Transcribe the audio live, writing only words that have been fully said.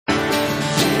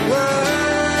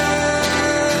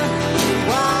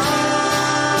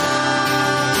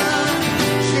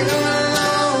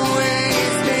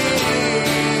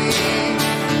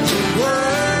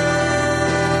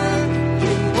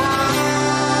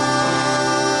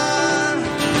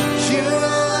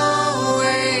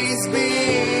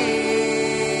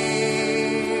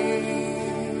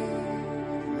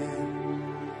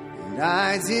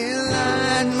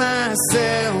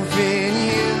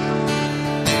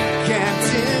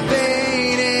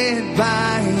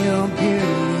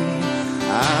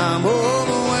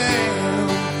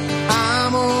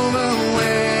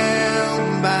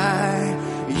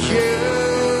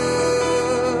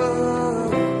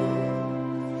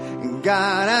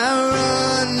God, I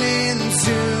run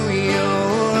into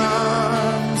your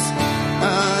arms,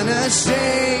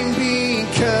 unashamed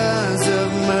because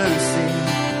of mercy.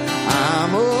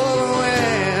 I'm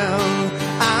overwhelmed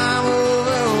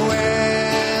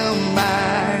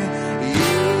by you.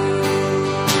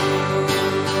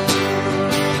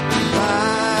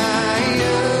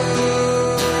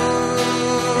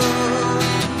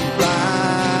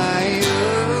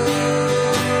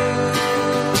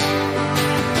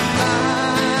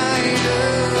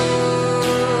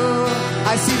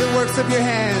 I see the works of your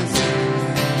hands.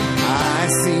 I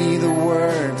see the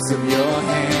works of your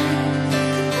hands.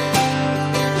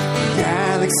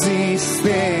 Galaxies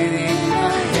spinning, a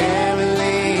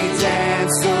heavenly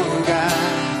dance, oh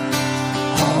God.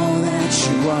 All that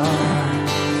you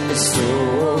are is so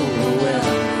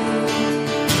overwhelming.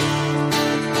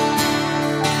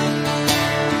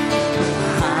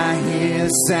 I hear the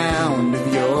sound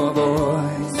of your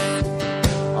voice.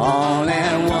 All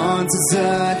at once it's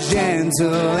a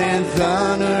gentle and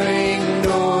thundering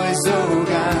noise, oh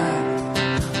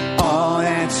God. All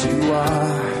that you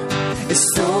are is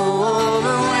so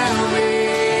overwhelming.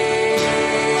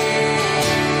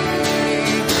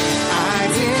 I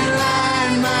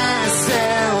delight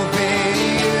myself in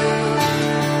you,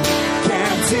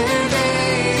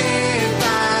 captivated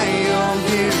by your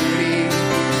beauty.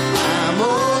 I'm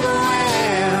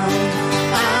overwhelmed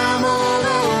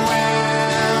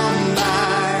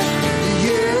by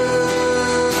you.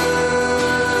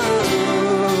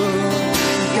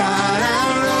 God, I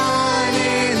run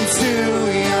into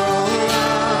your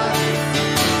arms,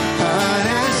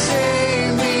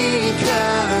 unashamed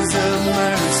because of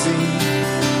mercy.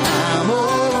 I'm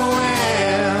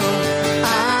overwhelmed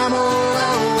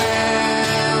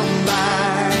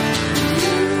by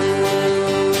you.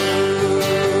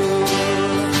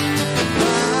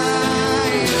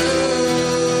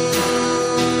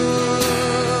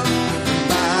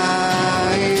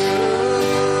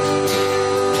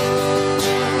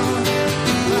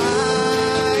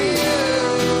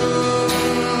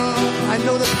 I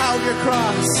know the power of your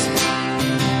cross.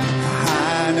 I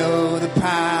know the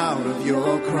power of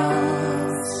your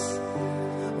cross.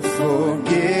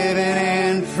 Forgiven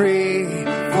and free,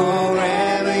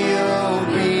 forever you'll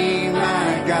be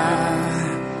my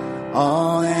God.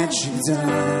 All that you've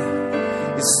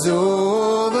done is so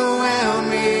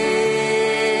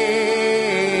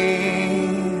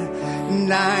overwhelming.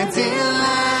 And I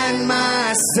delight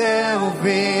myself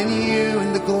in you,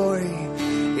 in the glory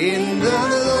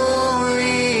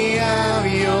of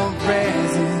your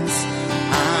presence.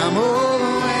 I'm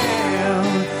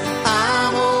overwhelmed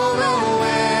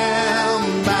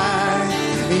by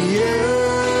you.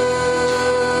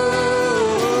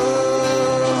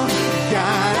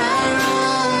 God, I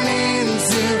run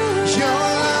into your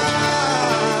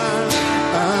arms,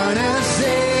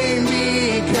 unashamed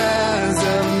because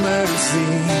of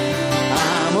mercy.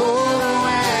 I'm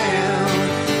overwhelmed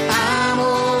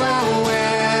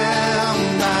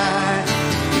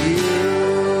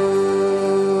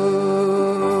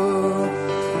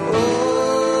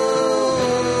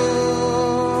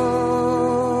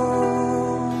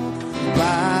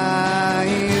by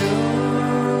you.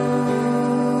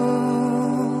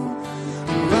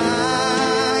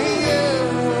 By you.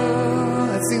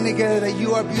 Let's sing together that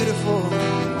you are beautiful.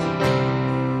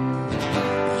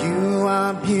 You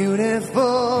are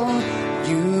beautiful.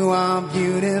 You are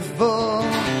beautiful.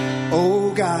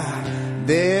 Oh God,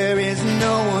 there is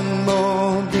no one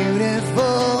more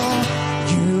beautiful.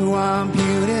 You are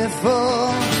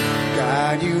beautiful.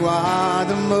 God, you are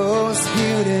the most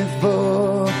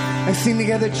beautiful. Let's sing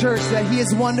together, church, that he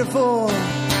is wonderful.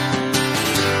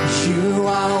 You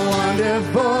are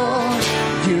wonderful.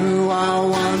 You are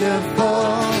wonderful.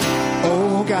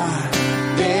 Oh God,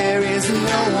 there is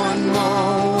no one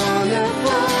more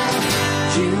wonderful.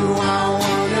 You are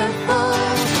wonderful.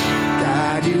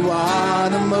 God, you are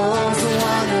the most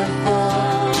wonderful.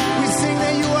 We sing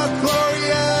that you are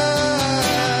glorious.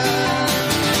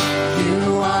 You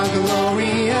are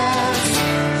glorious.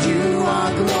 You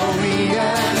are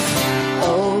glorious.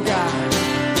 Oh God,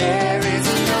 there is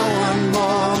no one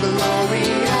more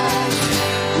glorious.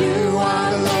 You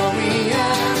are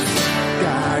glorious.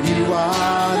 God,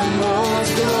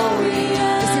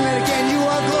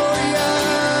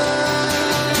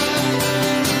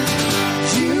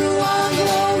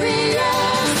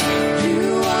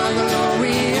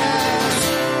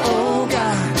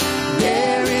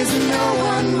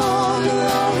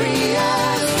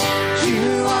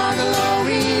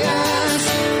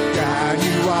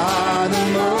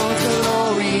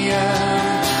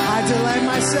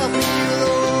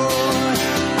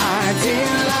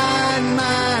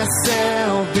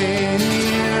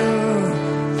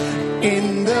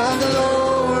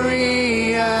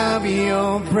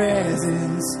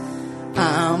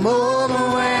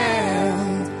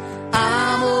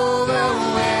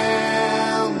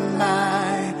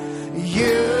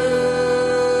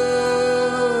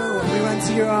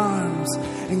 into your arms.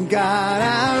 And God,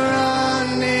 I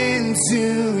run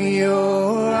into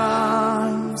your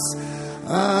arms,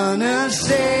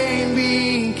 unashamed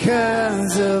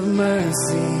because of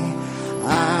mercy.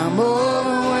 I'm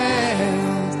overwhelmed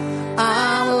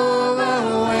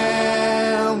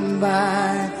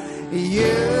by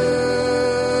you.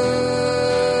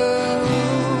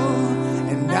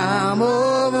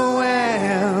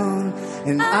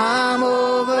 And I'm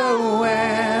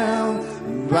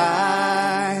overwhelmed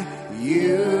by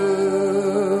you.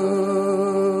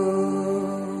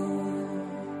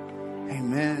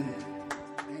 Amen.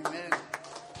 Amen.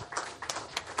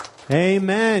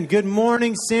 Amen. Good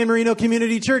morning, San Marino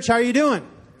Community Church. How are you doing?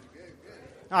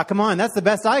 Ah, come on. That's the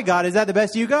best I got. Is that the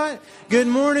best you got? Good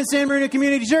morning, San Marino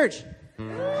Community Church.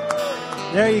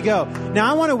 There you go. Now,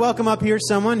 I want to welcome up here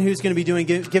someone who's going to be doing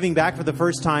giving back for the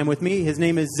first time with me. His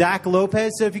name is Zach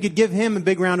Lopez. So if you could give him a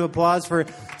big round of applause for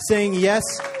saying yes.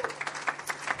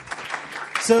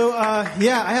 So,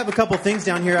 yeah, I have a couple things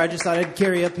down here I just thought I'd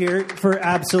carry up here for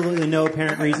absolutely no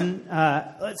apparent reason.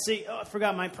 Let's see. Oh, I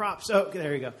forgot my props. Oh,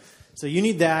 there you go. So you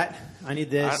need that. I need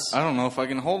this. I don't know if I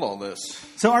can hold all this.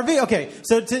 So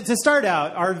so to start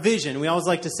out, our vision, we always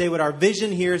like to say what our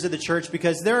vision here is at the church,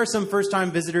 because there are some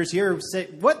first-time visitors here who say,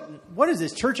 what is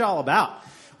this church all about?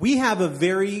 We have a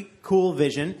very cool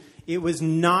vision. It was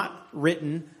not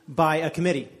written by a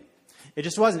committee. It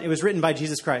just wasn't. It was written by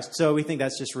Jesus Christ. So we think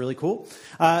that's just really cool.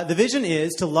 The vision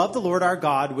is to love the Lord our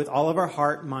God with all of our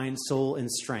heart, mind, soul, and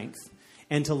strength,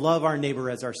 and to love our neighbor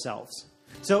as ourselves.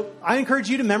 So I encourage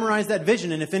you to memorize that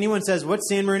vision. And if anyone says, what's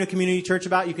San Marino Community Church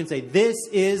about? You can say, this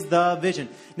is the vision.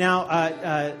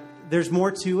 Now, there's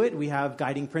more to it. We have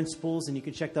guiding principles, and you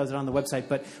can check those out on the website.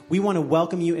 But we want to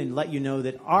welcome you and let you know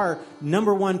that our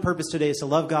number one purpose today is to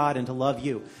love God and to love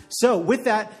you. So with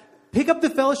that, pick up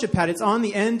the fellowship pad. It's on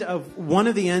the end of one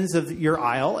of the ends of your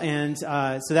aisle. And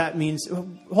so that means,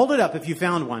 hold it up if you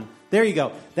found one. There you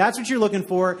go. That's what you're looking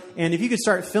for. And if you could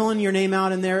start filling your name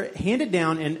out in there, hand it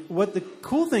down. And what the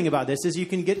cool thing about this is you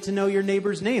can get to know your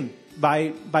neighbor's name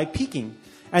by peeking.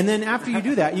 And then after you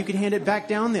do that, you can hand it back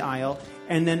down the aisle.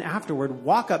 And then afterward,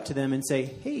 walk up to them and say,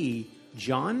 hey,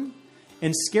 John,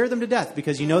 and scare them to death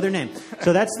because you know their name.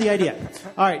 So that's the idea.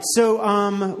 All right. So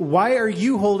why are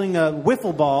you holding a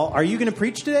wiffle ball? Are you going to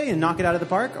preach today and knock it out of the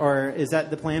park? Or is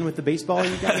that the plan with the baseball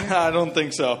you got here? I don't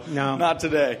think so. No. Not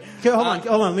today. Okay, hold on.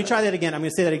 Let me try that again. I'm going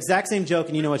to say that exact same joke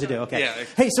and you know what to do. Okay. Yeah.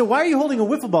 Hey, so why are you holding a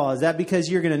wiffle ball? Is that because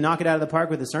you're going to knock it out of the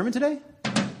park with a sermon today?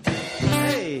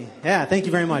 Hey. Yeah, thank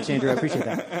you very much, Andrew. I appreciate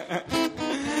that.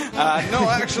 No,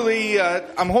 actually,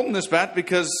 I'm holding this bat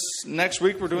because next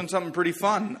week we're doing something pretty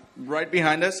fun. Right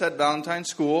behind us at Valentine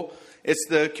School, it's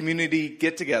the community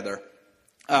get-together.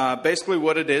 Basically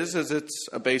what it is it's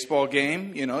a baseball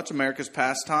game. You know, it's America's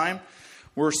pastime.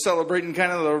 We're celebrating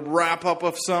kind of the wrap-up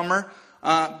of summer.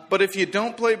 But if you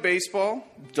don't play baseball,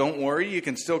 don't worry. You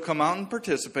can still come out and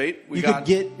participate. You could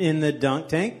get in the dunk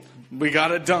tank. We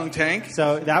got a dunk tank.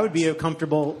 So that would be a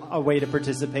comfortable way to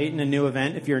participate in a new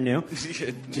event if you're new.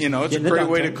 You know, it's a great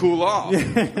way to cool off.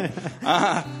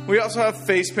 We also have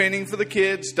face painting for the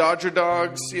kids, Dodger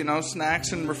dogs, you know,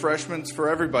 snacks and refreshments for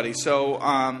everybody. So,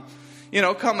 you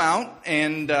know, come out.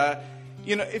 And,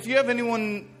 you know, if you have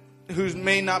anyone who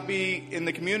may not be in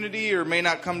the community or may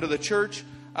not come to the church,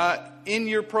 in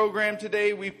your program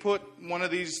today, we put one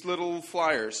of these little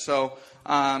flyers. So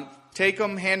take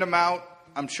them, hand them out.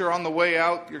 I'm sure on the way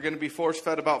out, you're going to be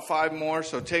force-fed about 5 more,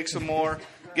 so take some more.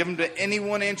 Give them to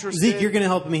anyone interested. Zeke, you're going to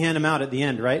help me hand them out at the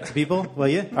end, right, to people? Will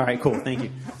you? All right, cool. Thank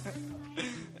you.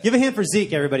 Give a hand for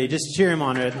Zeke, everybody. Just cheer him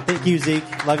on. Thank you,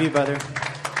 Zeke. Love you, brother.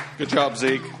 Good job,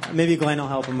 Zeke. Maybe Glenn will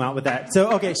help him out with that.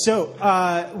 So, okay,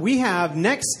 so we have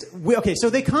so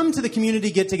they come to the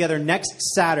community get-together next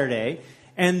Saturday,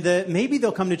 and maybe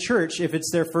they'll come to church if it's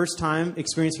their first time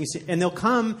experiencing, and they'll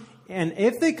come. And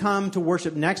if they come to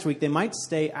worship next week, they might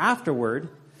stay afterward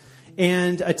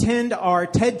and attend our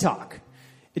TED Talk.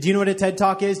 Do you know what a TED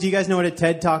Talk is? Do you guys know what a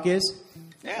TED Talk is?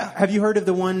 Yeah. Have you heard of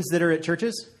the ones that are at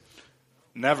churches?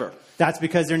 Never. That's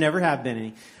because there never have been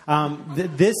any.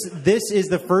 This is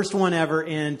the first one ever,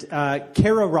 and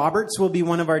Kara Roberts will be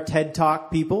one of our TED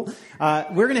Talk people.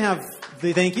 We're going to have,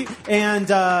 thank you, and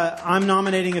I'm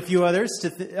nominating a few others.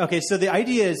 Okay, so the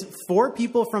idea is 4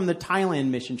 people from the Thailand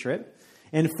mission trip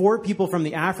and 4 people from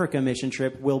the Africa mission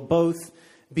trip will both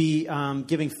be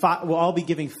giving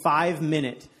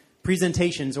 5-minute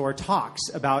presentations or talks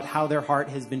about how their heart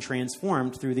has been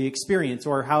transformed through the experience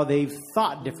or how they've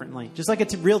thought differently, just like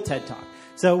a real TED Talk.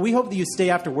 So we hope that you stay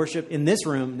after worship in this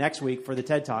room next week for the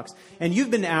TED Talks. And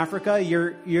you've been to Africa.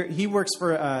 He works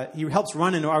for, he helps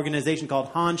run an organization called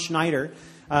Hans Schneider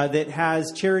that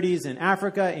has charities in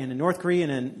Africa and in North Korea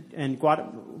and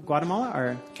Guatemala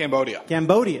or Cambodia.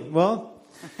 Cambodia. Well,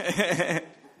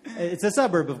 it's a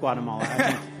suburb of Guatemala,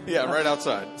 I think. Yeah, right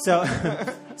outside.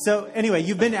 So anyway,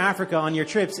 you've been to Africa on your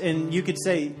trips, and you could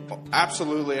say...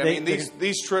 Absolutely. I mean,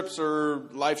 these trips are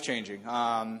life-changing.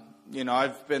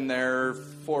 I've been there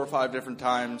 4 or 5 different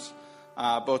times,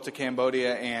 both to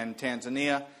Cambodia and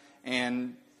Tanzania,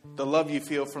 and the love you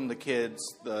feel from the kids,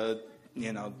 the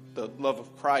love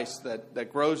of Christ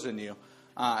that grows in you,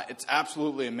 it's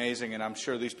absolutely amazing, and I'm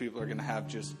sure these people are going to have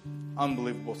just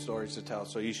unbelievable stories to tell,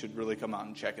 so you should really come out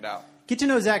and check it out. Get to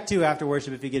know Zach, too, after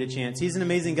worship if you get a chance. He's an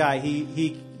amazing guy.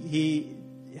 He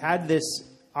had this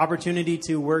opportunity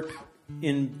to work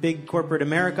in big corporate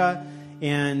America,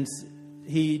 and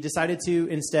he decided to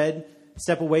instead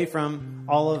step away from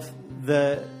all of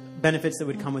the benefits that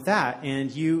would come with that,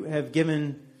 and you have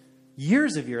given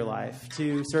years of your life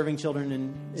to serving children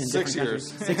in 6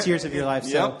 years. 6 years of your life.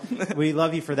 So Yep. we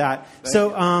love you for that.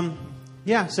 Thank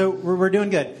you. So we're doing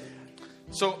good.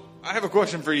 So I have a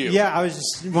question for you. Yeah, I was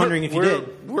just wondering if you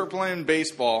did. We're playing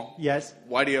baseball. Yes.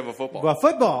 Why do you have a football? Well,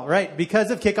 football, right?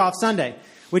 Because of Kickoff Sunday,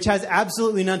 which has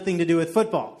absolutely nothing to do with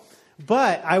football.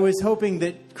 But I was hoping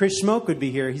that Chris Schmoke would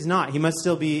be here. He's not. He must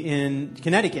still be in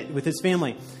Connecticut with his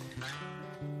family.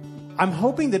 I'm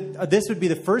hoping that this would be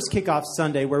the first Kickoff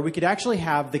Sunday where we could actually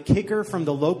have the kicker from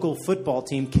the local football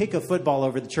team kick a football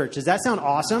over the church. Does that sound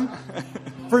awesome?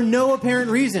 For no apparent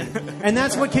reason. And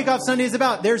that's what Kickoff Sunday is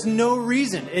about. There's no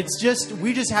reason. It's just,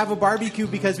 we just have a barbecue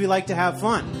because we like to have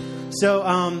fun. So,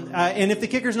 and if the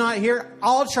kicker's not here,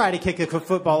 I'll try to kick a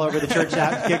football over the church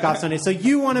at Kickoff Sunday. So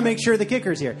you want to make sure the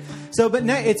kicker's here. So, but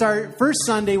it's our first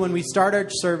Sunday when we start our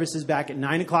services back at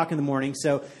 9 o'clock in the morning.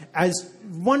 So as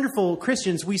wonderful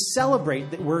Christians, we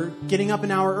celebrate that we're getting up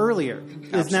an hour earlier.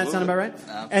 Doesn't that sound about right?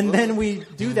 Absolutely. And then we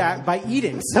do that by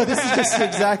eating. So this is just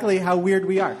exactly how weird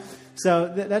we are.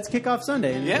 So that's Kickoff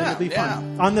Sunday, and it'll be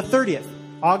fun. On the 30th,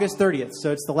 August 30th.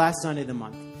 So it's the last Sunday of the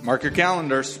month. Mark your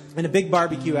calendars. And a big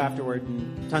barbecue afterward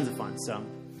and tons of fun. So,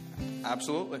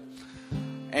 absolutely.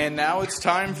 And now it's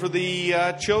time for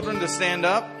the children to stand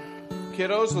up.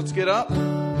 Kiddos, let's get up.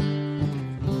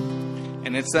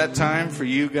 And it's that time for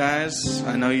you guys.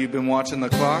 I know you've been watching the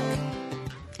clock.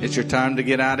 It's your time to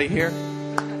get out of here.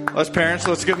 Us parents,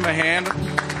 let's give them a hand.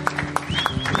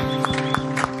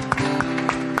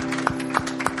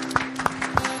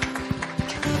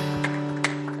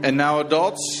 And now,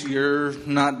 adults, you're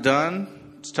not done.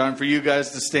 It's time for you guys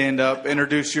to stand up,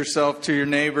 introduce yourself to your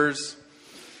neighbors,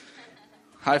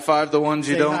 high five the ones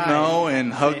you don't know,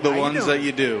 and hug the ones that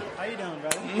you do. How you doing,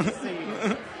 brother? Nice to see you.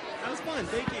 That was fun.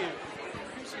 Thank you.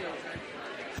 Appreciate it.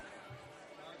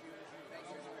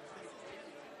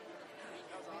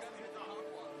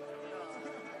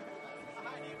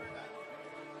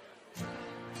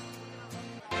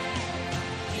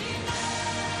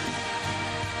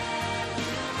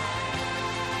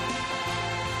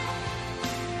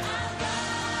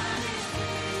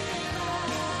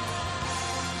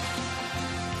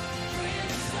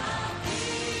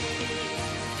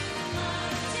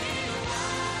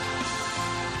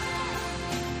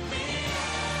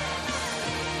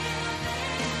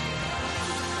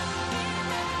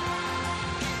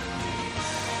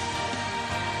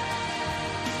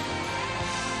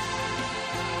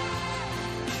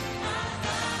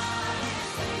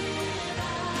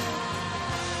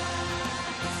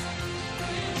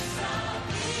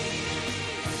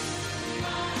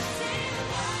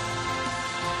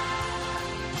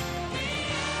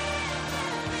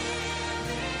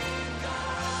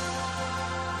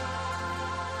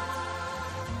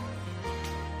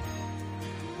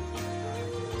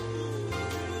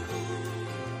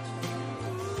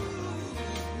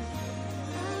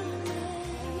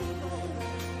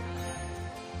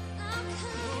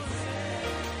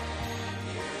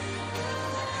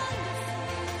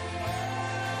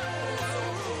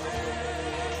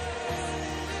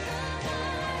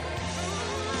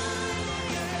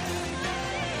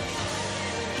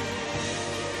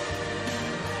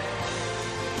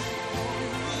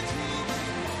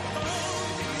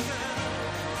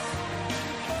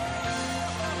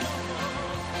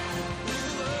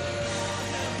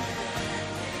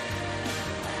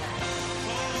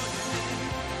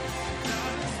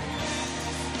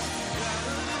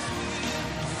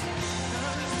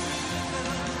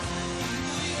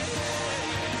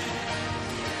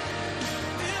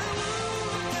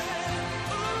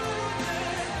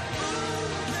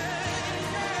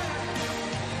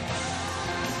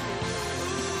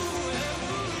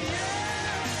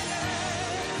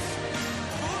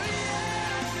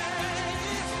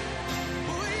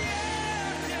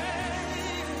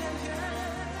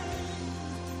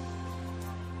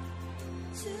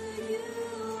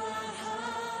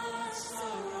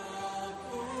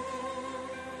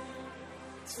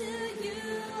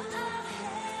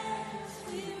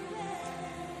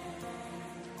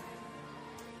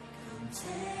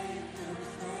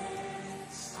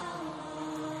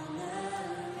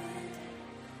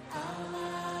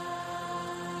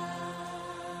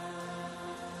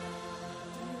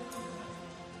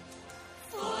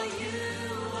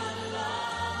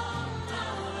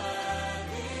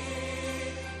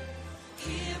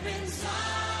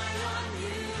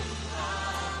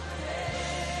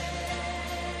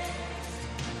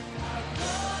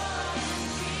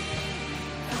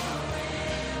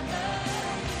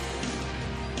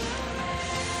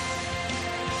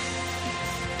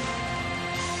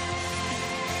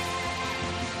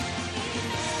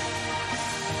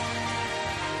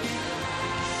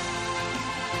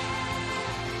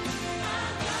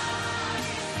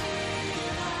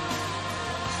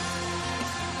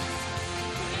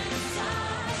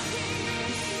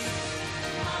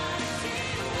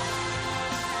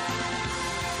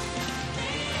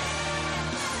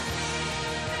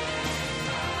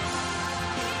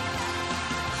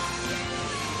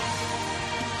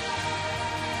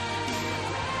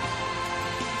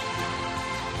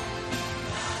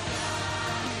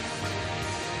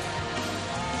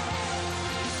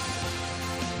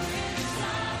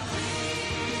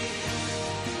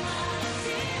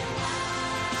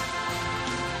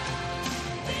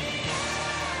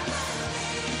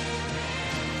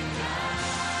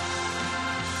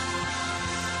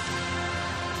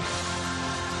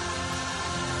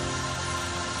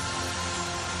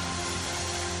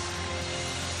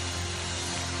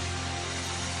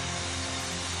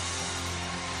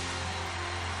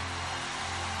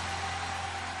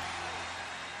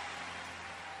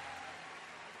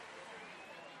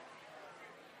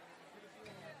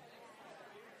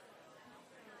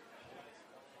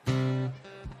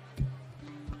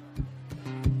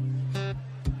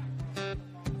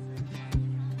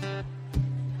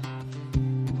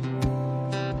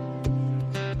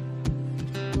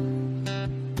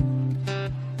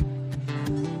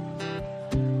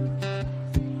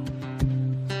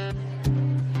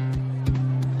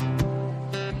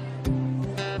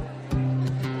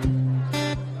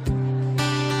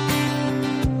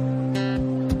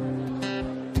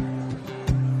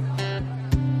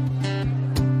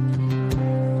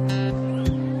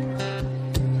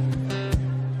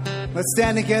 Let's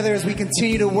stand together as we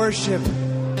continue to worship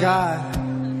God.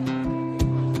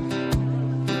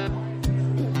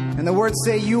 And the words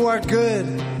say, you are good,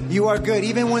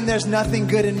 even when there's nothing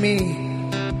good in me.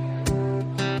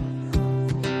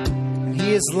 And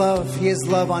He is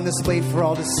love on display for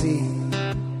all to see.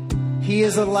 He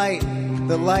is the light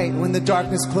when the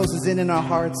darkness closes in our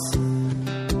hearts.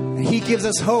 And He gives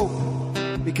us hope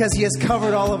because He has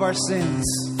covered all of our sins.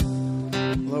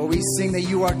 Lord, we sing that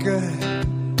you are good.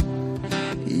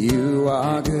 You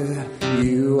are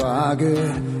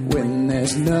good when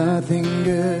there's nothing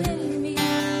good.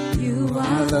 You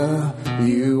are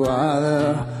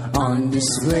love on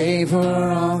display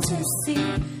for all to see.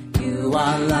 You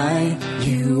are light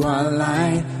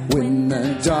when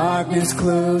the darkness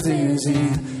closes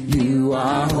in. You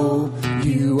are hope,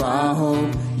 you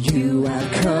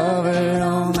have covered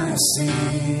all my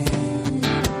sin.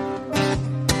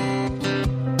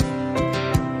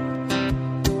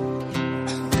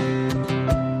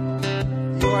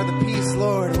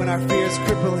 Lord, when our fear is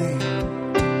crippling.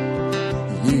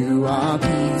 You are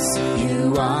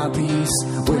peace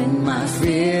when my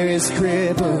fear is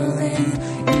crippling.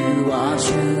 You are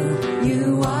true,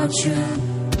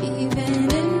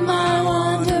 even in my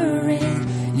wandering.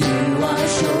 You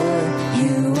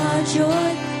are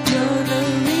joy, you're the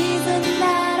reason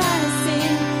that I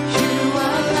sing. You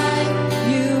are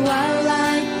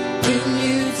light, in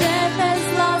you death has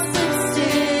lost its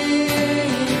sting.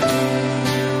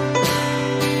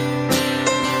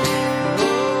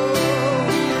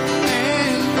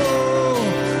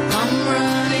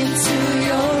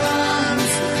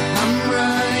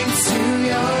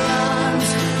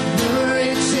 The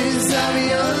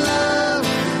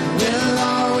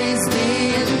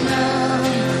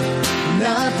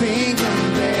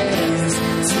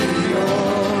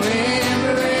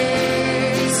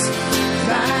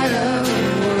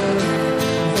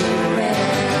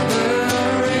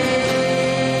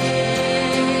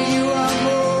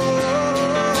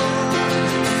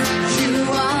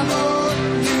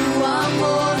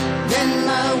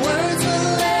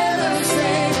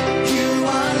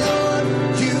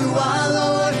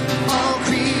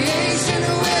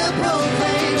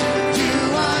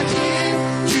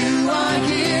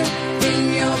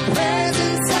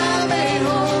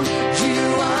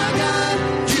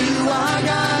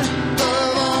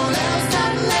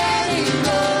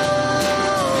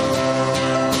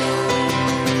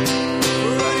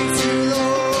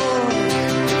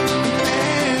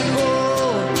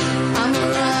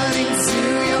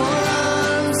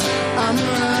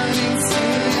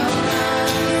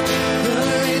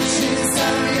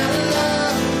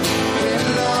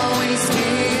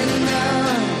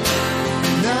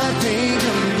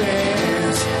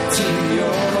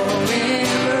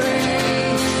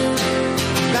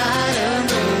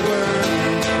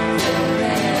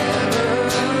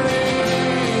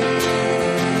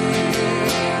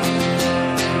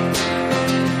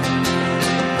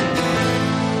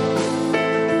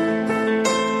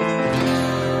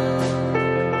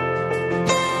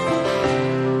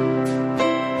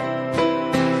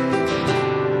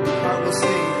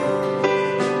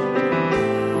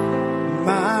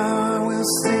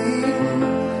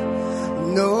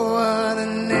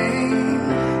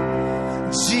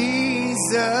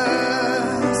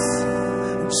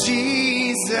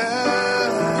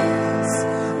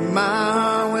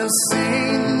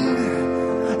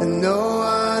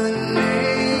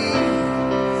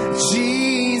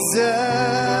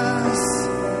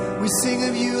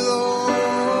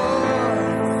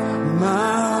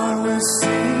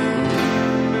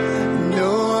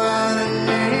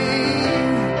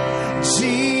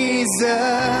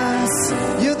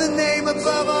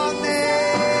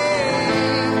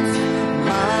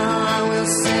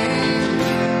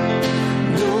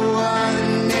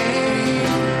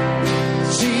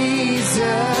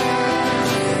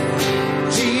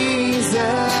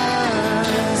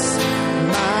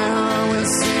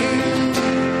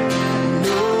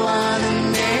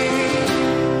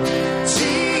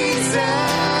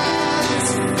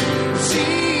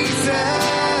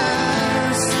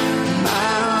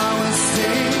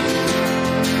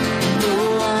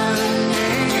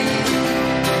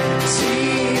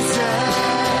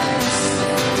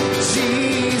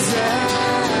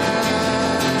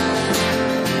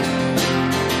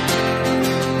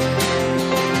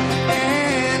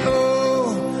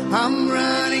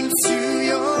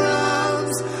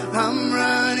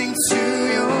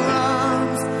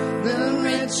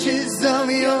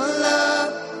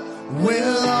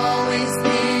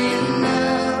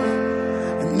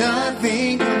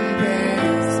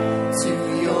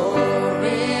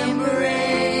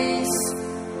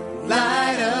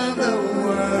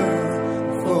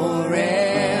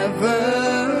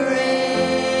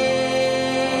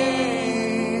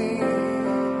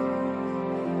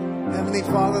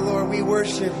Heavenly Father, Lord, we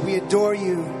worship, we adore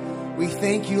you. We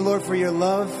thank you, Lord, for your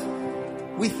love.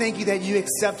 We thank you that you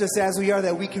accept us as we are,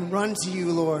 that we can run to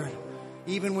you, Lord,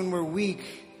 even when we're weak,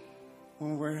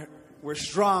 when we're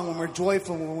strong, when we're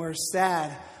joyful, when we're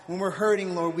sad, when we're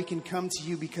hurting, Lord, we can come to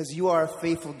you because you are a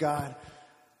faithful God.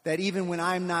 That even when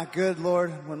I'm not good,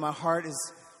 Lord, when my heart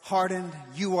is hardened,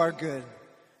 you are good.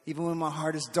 Even when my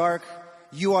heart is dark,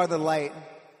 you are the light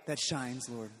that shines,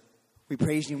 Lord. We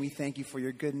praise you and we thank you for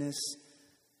your goodness.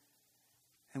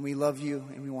 And we love you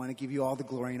and we want to give you all the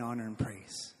glory and honor and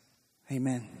praise.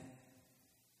 Amen.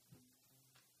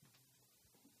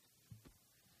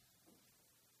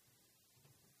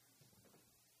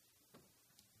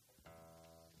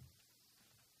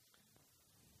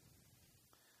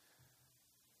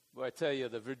 Well, I tell you,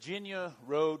 the Virginia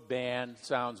Road Band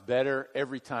sounds better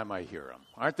every time I hear them.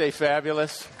 Aren't they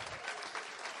fabulous?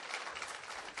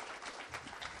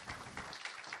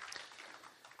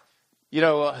 You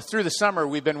know, through the summer,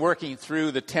 we've been working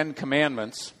through the 10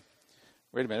 Commandments.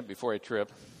 Wait a minute before I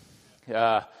trip.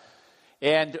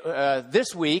 And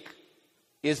this week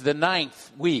is the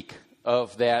 9th week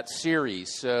of that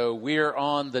series. So we're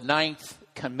on the 9th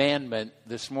commandment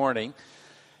this morning.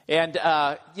 And,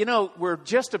 you know, we're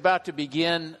just about to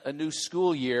begin a new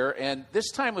school year. And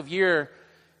this time of year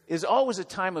is always a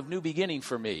time of new beginning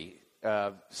for me.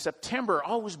 September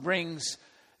always brings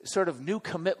sort of new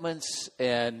commitments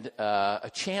and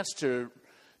a chance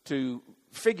to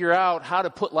figure out how to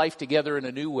put life together in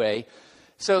a new way.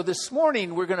 So this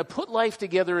morning, we're going to put life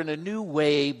together in a new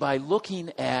way by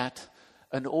looking at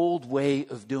an old way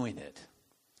of doing it.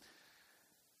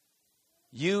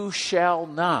 You shall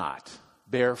not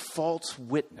bear false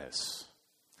witness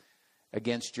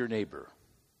against your neighbor.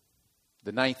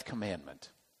 The 9th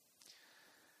commandment.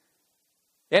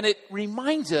 And it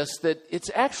reminds us that it's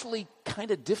actually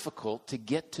kind of difficult to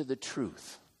get to the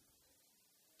truth.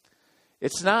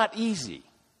 It's not easy.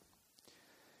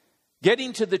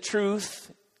 Getting to the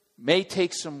truth may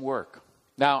take some work.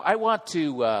 Now, I want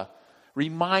to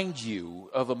remind you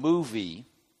of a movie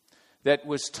that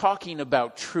was talking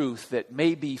about truth that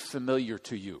may be familiar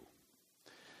to you.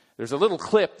 There's a little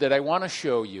clip that I want to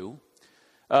show you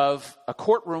of a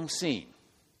courtroom scene.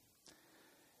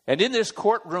 And in this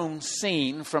courtroom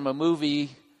scene from a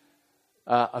movie,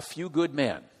 A Few Good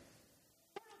Men,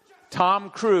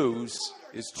 Tom Cruise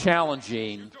is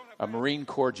challenging a Marine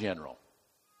Corps general.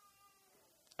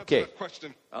 Okay.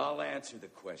 I'll answer the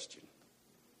question.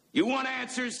 You want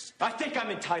answers? I think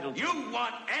I'm entitled. You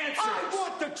want answers? I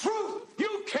want the truth!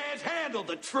 You can't handle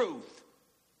the truth.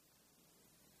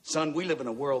 Son, we live in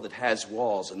a world that has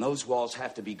walls, and those walls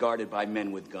have to be guarded by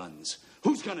men with guns.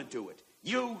 Who's going to do it?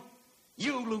 You?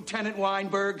 You, Lieutenant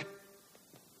Weinberg?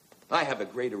 I have a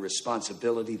greater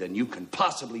responsibility than you can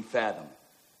possibly fathom.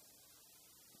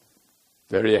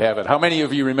 There you have it. How many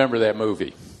of you remember that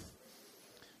movie?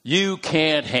 You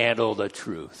can't handle the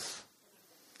truth.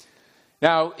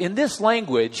 Now, in this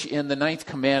language, in the 9th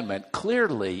commandment,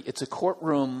 clearly it's a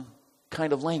courtroom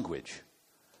kind of language.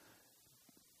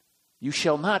 You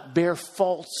shall not bear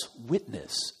false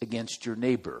witness against your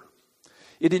neighbor.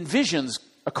 It envisions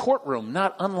a courtroom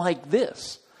not unlike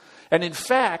this. And in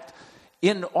fact,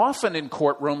 often in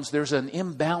courtrooms, there's an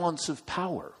imbalance of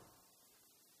power.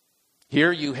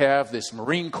 Here you have this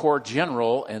Marine Corps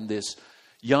general and this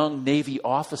young Navy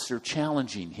officer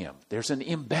challenging him. There's an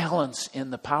imbalance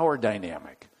in the power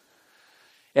dynamic.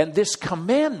 And this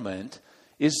commandment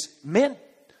is meant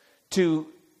to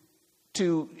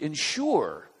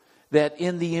ensure that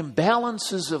in the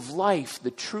imbalances of life, the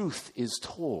truth is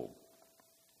told.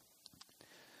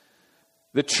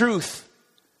 The truth,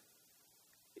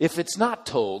 if it's not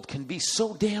told, can be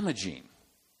so damaging.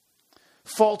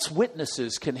 False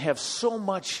witnesses can have so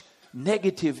much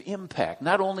negative impact,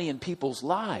 not only in people's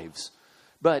lives,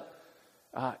 but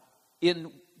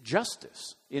in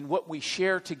justice, in what we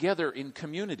share together in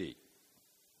community.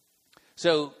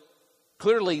 So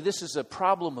clearly, this is a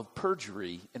problem of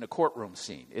perjury in a courtroom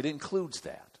scene. It includes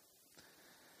that.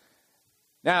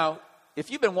 Now, if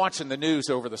you've been watching the news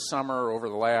over the summer or over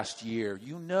the last year,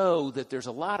 you know that there's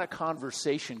a lot of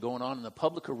conversation going on in the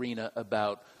public arena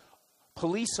about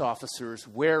police officers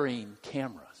wearing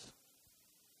cameras.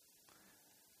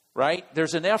 Right?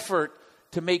 There's an effort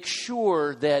to make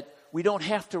sure that we don't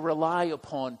have to rely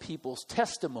upon people's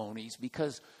testimonies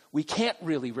because we can't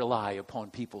really rely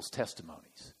upon people's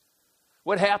testimonies.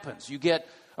 What happens? You get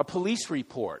a police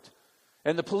report.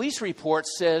 And the police report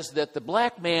says that the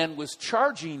black man was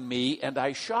charging me and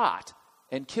I shot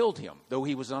and killed him, though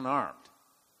he was unarmed.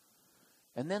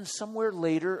 And then somewhere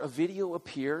later, a video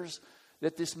appears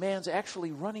that this man's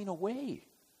actually running away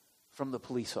from the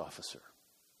police officer.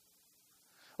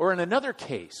 Or in another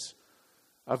case,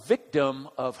 a victim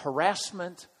of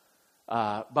harassment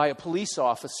by a police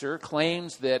officer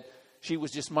claims that she was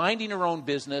just minding her own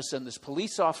business, and this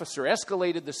police officer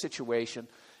escalated the situation,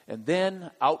 and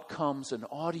then out comes an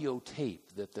audio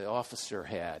tape that the officer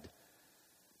had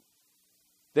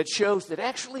that shows that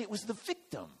actually it was the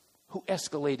victim who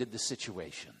escalated the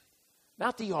situation,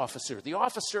 not the officer. The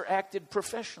officer acted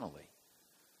professionally.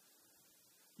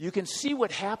 You can see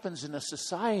what happens in a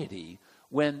society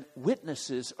when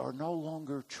witnesses are no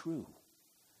longer true,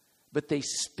 but they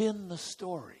spin the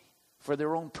story for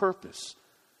their own purpose,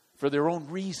 for their own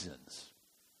reasons.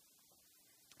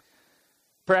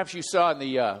 Perhaps you saw in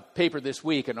the paper this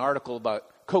week an article about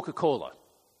Coca-Cola.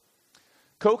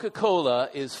 Coca-Cola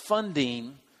is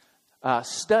funding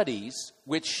studies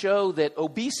which show that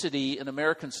obesity in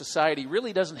American society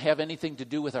really doesn't have anything to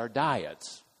do with our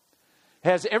diets. It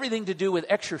has everything to do with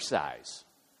exercise.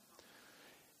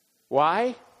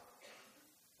 Why?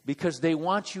 Because they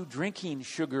want you drinking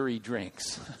sugary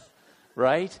drinks,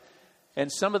 right?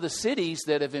 And some of the cities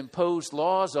that have imposed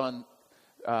laws on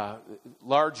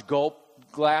large gulp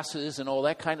glasses and all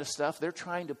that kind of stuff, they're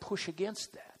trying to push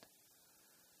against that.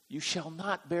 You shall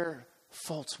not bear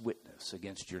false witness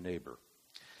against your neighbor.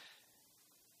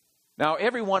 Now,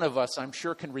 every one of us, I'm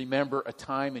sure, can remember a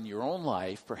time in your own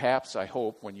life, perhaps, I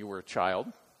hope, when you were a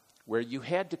child, where you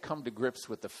had to come to grips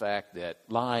with the fact that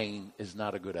lying is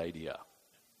not a good idea.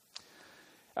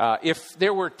 If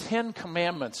there were 10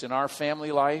 commandments in our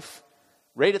family life,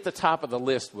 right at the top of the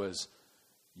list was,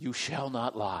 you shall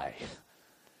not lie.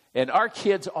 And our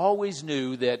kids always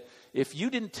knew that if you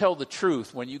didn't tell the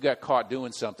truth when you got caught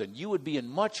doing something, you would be in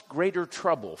much greater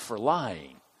trouble for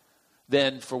lying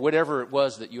than for whatever it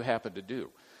was that you happened to do.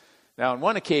 Now, on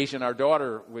one occasion, our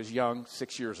daughter was young,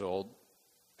 6 years old,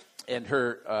 and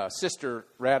her sister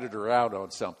ratted her out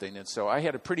on something. And so I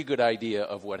had a pretty good idea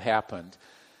of what happened.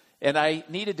 And I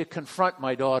needed to confront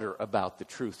my daughter about the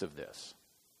truth of this.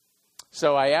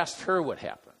 So I asked her what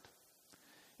happened.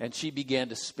 And she began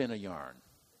to spin a yarn.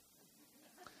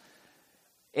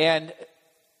 And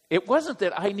it wasn't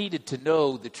that I needed to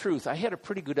know the truth. I had a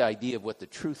pretty good idea of what the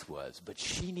truth was, but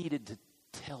she needed to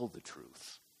tell the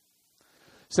truth.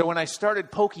 So when I started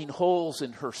poking holes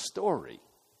in her story,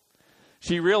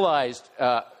 she realized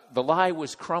the lie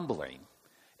was crumbling.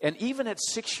 And even at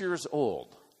 6 years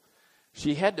old,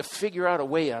 she had to figure out a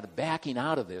way out of backing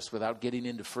out of this without getting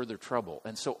into further trouble.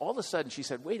 And so all of a sudden she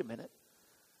said, wait a minute,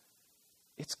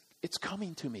 it's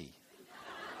coming to me.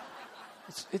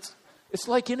 It's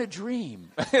like in a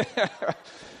dream.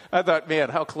 I thought, man,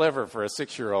 how clever for a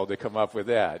 6-year-old to come up with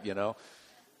that, you know.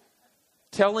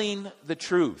 Telling the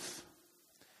truth.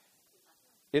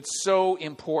 It's so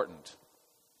important.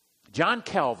 John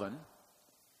Calvin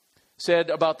said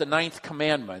about the 9th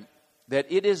commandment that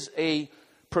it is a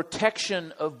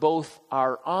protection of both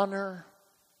our honor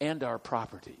and our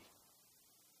property.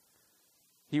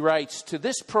 He writes, to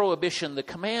this prohibition, the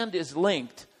command is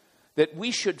linked that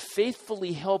we should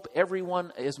faithfully help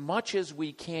everyone as much as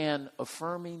we can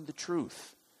affirming the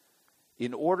truth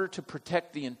in order to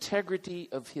protect the integrity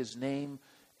of his name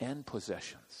and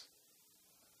possessions.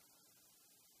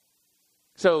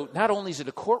 So not only is it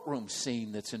a courtroom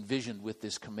scene that's envisioned with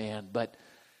this command, but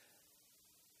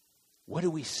what do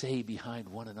we say behind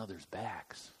one another's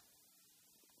backs?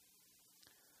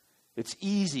 It's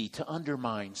easy to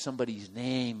undermine somebody's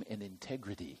name and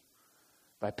integrity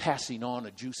by passing on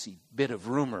a juicy bit of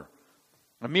rumor.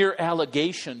 A mere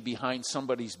allegation behind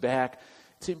somebody's back,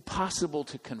 it's impossible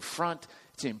to confront,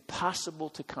 it's impossible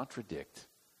to contradict.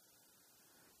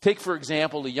 Take, for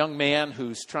example, a young man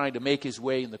who's trying to make his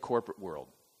way in the corporate world.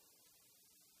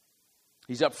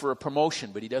 He's up for a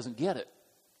promotion, but he doesn't get it.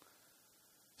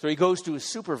 So he goes to his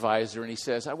supervisor and he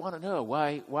says, I want to know,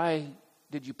 why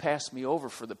did you pass me over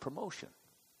for the promotion?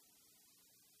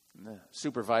 And the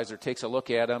supervisor takes a look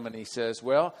at him and he says,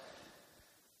 well,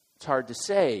 it's hard to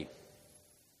say,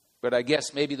 but I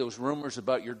guess maybe those rumors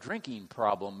about your drinking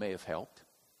problem may have helped.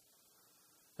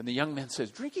 And the young man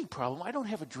says, drinking problem? I don't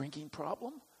have a drinking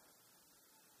problem.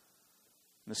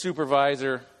 And the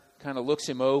supervisor kind of looks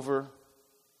him over,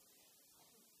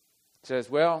 says,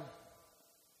 well,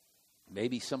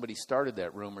 maybe somebody started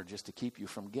that rumor just to keep you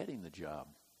from getting the job.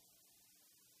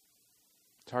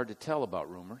 It's hard to tell about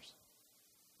rumors.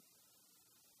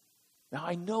 Now,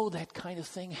 I know that kind of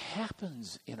thing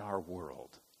happens in our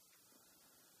world.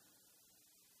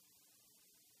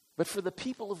 But for the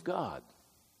people of God,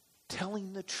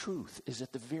 telling the truth is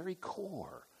at the very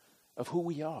core of who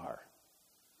we are.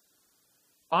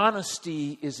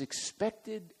 Honesty is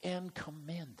expected and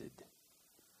commanded.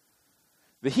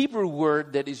 The Hebrew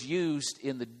word that is used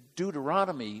in the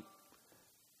Deuteronomy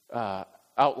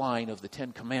outline of the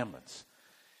Ten Commandments,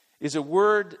 is a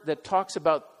word that talks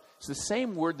about, it's the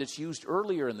same word that's used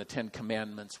earlier in the Ten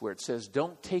Commandments where it says,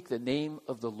 don't take the name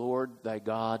of the Lord thy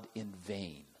God in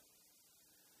vain.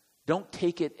 Don't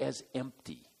take it as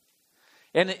empty.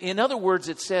 And in other words,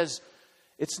 it says,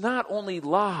 it's not only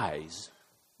lies,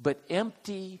 but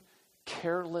empty,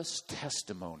 careless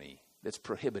testimony that's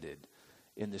prohibited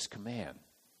in this command.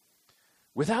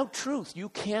 Without truth, you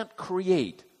can't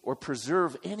create or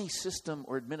preserve any system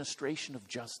or administration of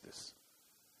justice.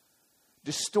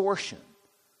 Distortion,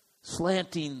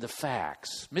 slanting the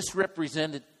facts,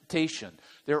 misrepresentation,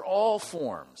 they're all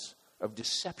forms of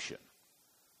deception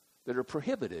that are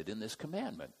prohibited in this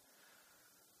commandment.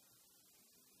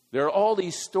 There are all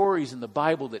these stories in the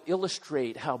Bible that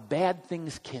illustrate how bad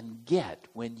things can get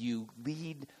when you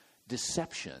lead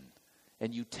deception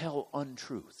and you tell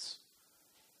untruths.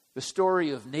 The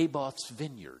story of Naboth's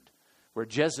vineyard, where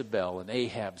Jezebel and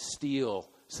Ahab steal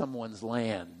someone's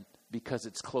land because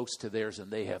it's close to theirs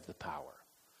and they have the power.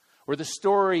 Or the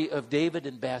story of David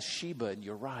and Bathsheba and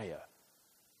Uriah.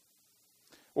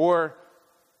 Or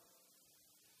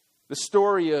the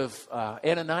story of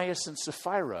Ananias and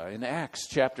Sapphira in Acts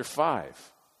chapter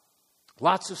 5.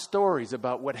 Lots of stories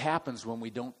about what happens when we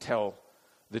don't tell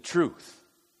the truth.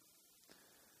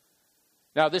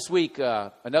 Now, this week,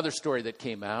 another story that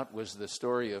came out was the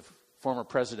story of former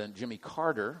President Jimmy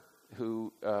Carter,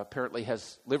 who apparently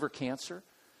has liver cancer,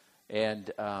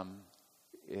 and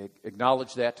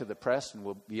acknowledged that to the press and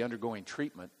will be undergoing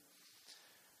treatment.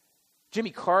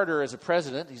 Jimmy Carter, as a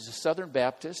president, he's a Southern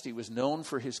Baptist. He was known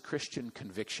for his Christian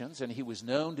convictions, and he was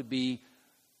known to be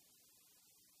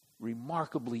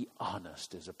remarkably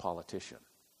honest as a politician.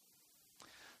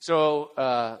 So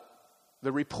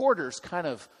the reporters kind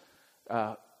of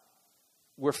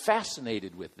were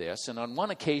fascinated with this, and on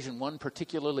one occasion, one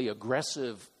particularly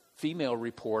aggressive female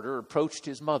reporter approached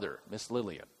his mother, Miss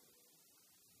Lillian.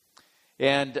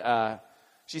 And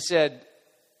she said,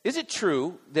 "Is it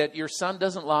true that your son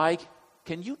doesn't lie?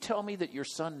 Can you tell me that your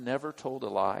son never told a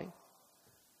lie?"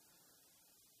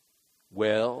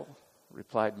 "Well,"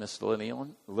 replied Miss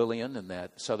Lillian in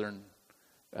that southern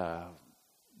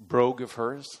brogue of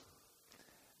hers,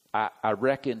 I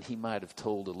reckon he might have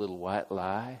told a little white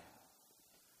lie."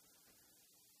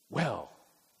 "Well,"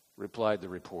 replied the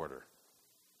reporter,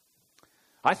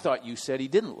 "I thought you said he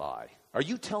didn't lie. Are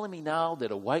you telling me now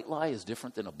that a white lie is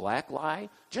different than a black lie?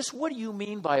 Just what do you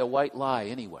mean by a white lie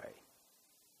anyway?"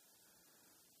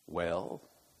 "Well,"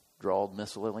 drawled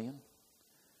Miss Lillian,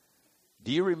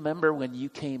 "do you remember when you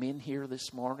came in here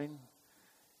this morning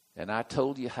and I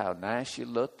told you how nice you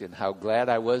looked and how glad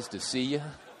I was to see you?"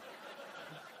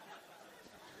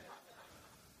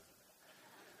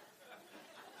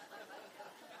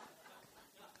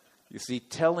 You see,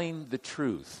 telling the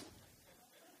truth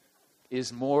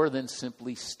is more than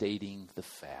simply stating the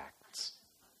facts.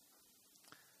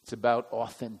 It's about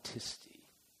authenticity.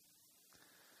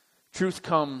 Truth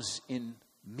comes in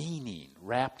meaning,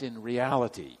 wrapped in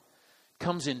reality. It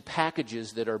comes in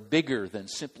packages that are bigger than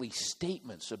simply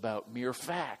statements about mere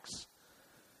facts.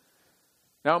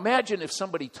 Now imagine if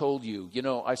somebody told you,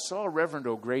 I saw Reverend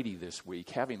O'Grady this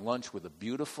week having lunch with a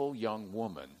beautiful young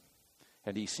woman,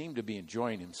 and he seemed to be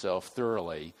enjoying himself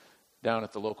thoroughly down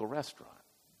at the local restaurant.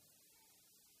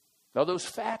 Now, those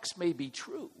facts may be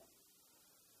true.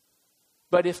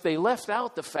 But if they left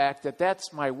out the fact that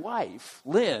that's my wife,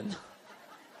 Lynn,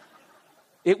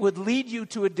 it would lead you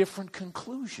to a different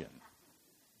conclusion.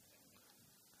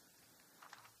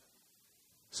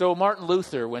 So Martin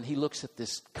Luther, when he looks at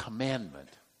this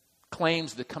commandment,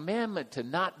 claims the commandment to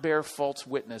not bear false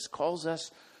witness calls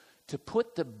us to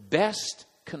put the best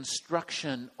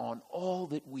construction on all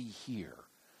that we hear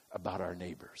about our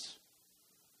neighbors.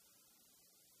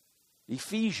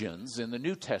 Ephesians in the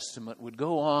New Testament would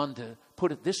go on to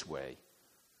put it this way: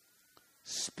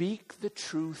 speak the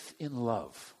truth in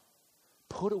love.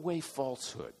 Put away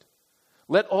falsehood.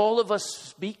 Let all of us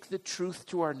speak the truth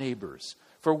to our neighbors,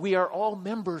 for we are all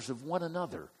members of one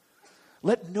another.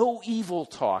 Let no evil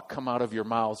talk come out of your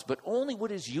mouths, but only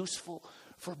what is useful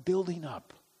for building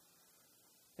up,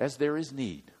 as there is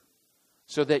need,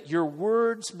 so that your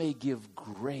words may give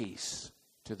grace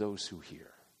to those who hear.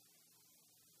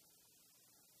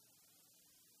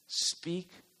 Speak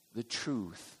the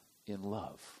truth in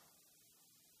love.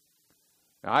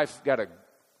 Now, I've got a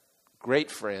great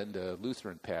friend, a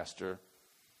Lutheran pastor.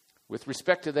 With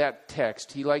respect to that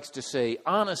text, he likes to say,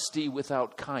 honesty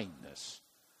without kindness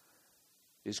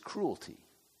is cruelty.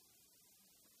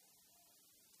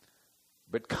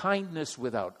 But kindness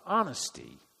without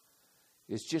honesty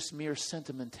is just mere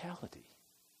sentimentality.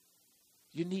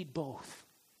 You need both.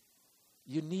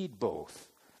 You need both.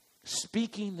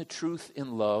 Speaking the truth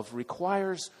in love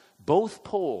requires both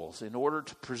poles in order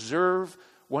to preserve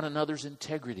one another's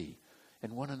integrity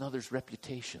and one another's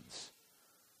reputations.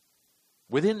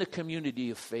 Within the community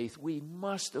of faith, we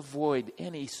must avoid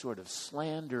any sort of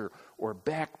slander or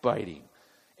backbiting,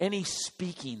 any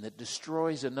speaking that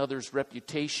destroys another's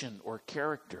reputation or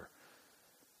character.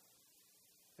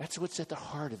 That's what's at the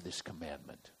heart of this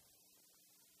commandment.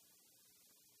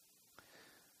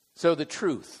 So the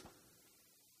truth.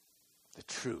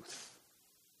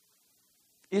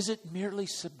 Is it merely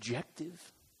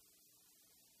subjective?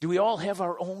 Do we all have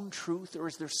our own truth, or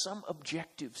is there some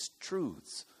objective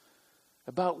truths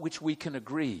about which we can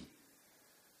agree?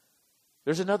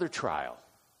 There's another trial.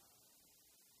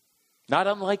 Not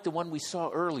unlike the one we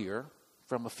saw earlier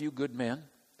from A Few Good Men.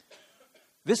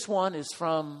 This one is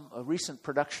from a recent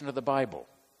production of the Bible.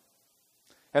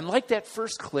 And like that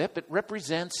first clip, it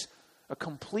represents a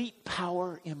complete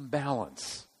power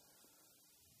imbalance.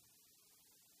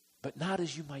 But not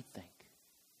as you might think.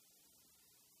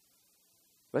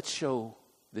 Let's show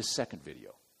this second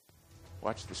video.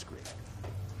 Watch the screen.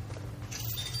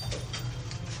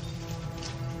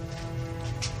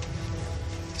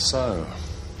 So,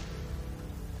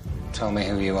 tell me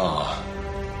who you are.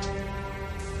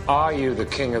 Are you the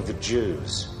King of the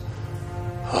Jews?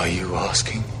 Are you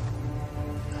asking?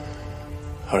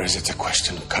 Or is it a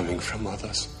question coming from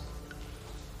others?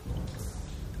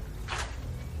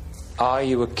 Are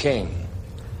you a king?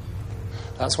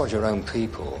 That's what your own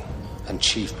people and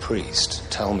chief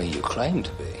priest tell me you claim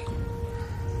to be.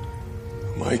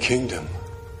 My kingdom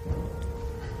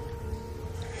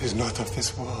is not of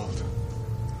this world.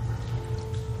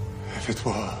 If it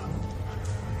were,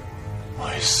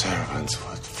 my servants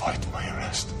would fight my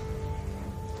arrest.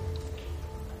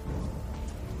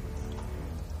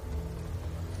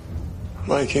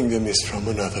 My kingdom is from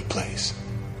another place.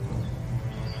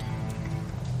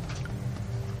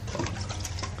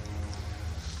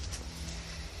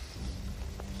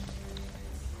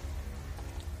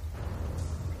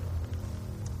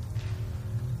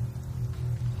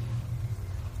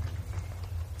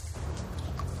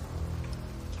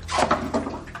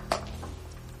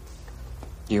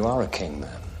 You are a king,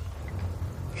 then?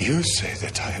 You say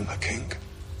that I am a king.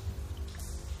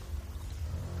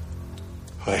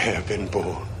 I have been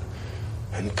born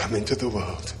and come into the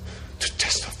world to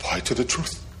testify to the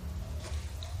truth.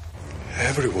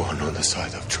 Everyone on the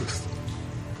side of truth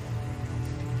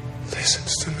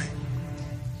listens to me.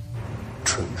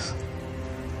 Truth?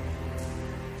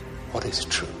 What is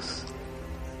truth?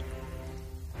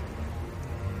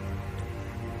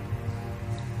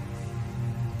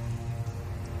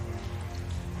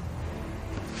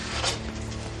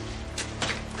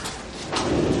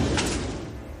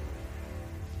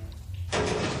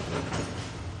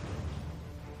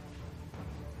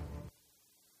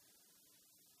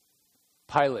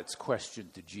 Pilate's question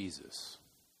to Jesus,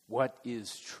 what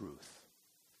is truth?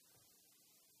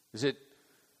 Is it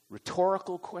a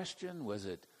rhetorical question? Was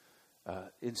it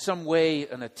in some way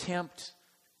an attempt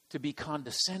to be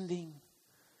condescending?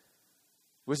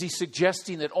 Was he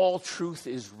suggesting that all truth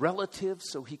is relative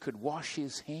so he could wash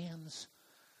his hands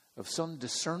of some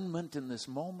discernment in this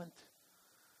moment?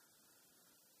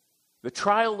 The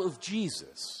trial of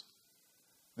Jesus,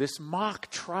 this mock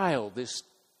trial, this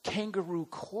kangaroo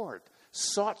court,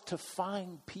 sought to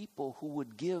find people who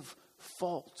would give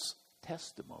false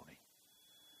testimony.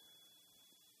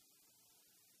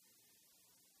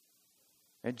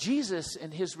 And Jesus,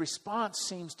 in his response,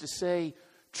 seems to say,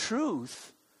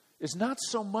 truth is not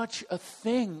so much a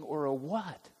thing or a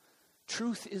what.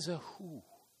 Truth is a who.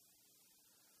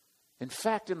 In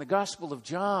fact, in the Gospel of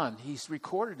John, he's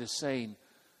recorded as saying,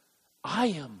 I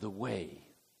am the way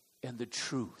and the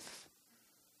truth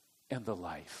and the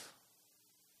life.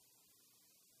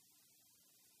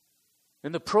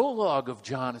 In the prologue of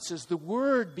John, it says, the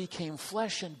Word became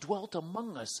flesh and dwelt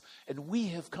among us, and we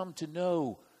have come to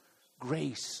know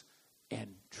grace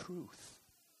and truth.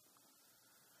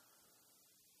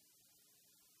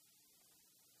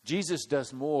 Jesus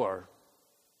does more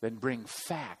than bring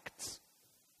facts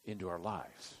into our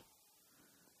lives.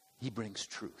 He brings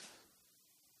truth.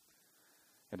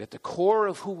 And at the core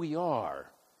of who we are,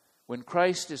 when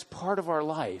Christ is part of our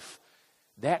life,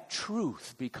 that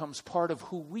truth becomes part of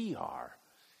who we are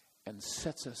and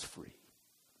sets us free.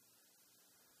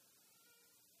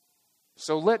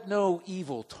 So let no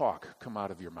evil talk come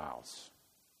out of your mouths,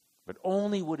 but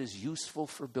only what is useful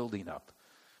for building up.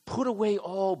 Put away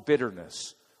all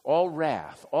bitterness, all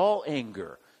wrath, all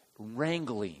anger,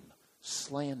 wrangling,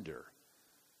 slander,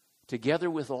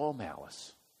 together with all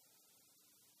malice.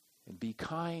 And be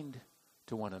kind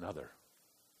to one another,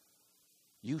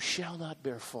 You shall not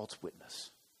bear false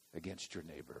witness against your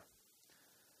neighbor.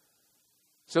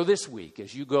 So this week,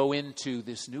 as you go into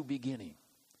this new beginning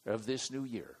of this new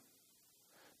year,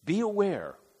 be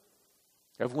aware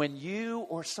of when you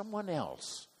or someone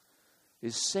else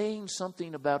is saying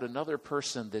something about another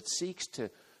person that seeks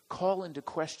to call into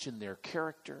question their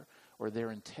character or their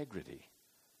integrity.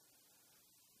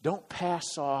 Don't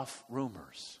pass off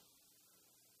rumors,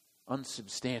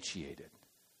 unsubstantiated.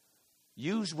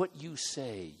 Use what you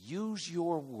say. Use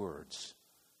your words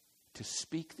to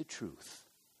speak the truth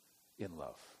in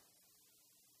love.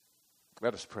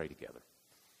 Let us pray together.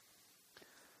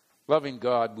 Loving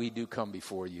God, we do come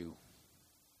before you.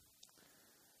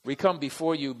 We come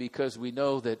before you because we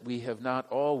know that we have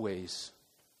not always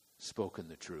spoken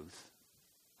the truth.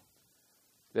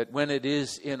 That when it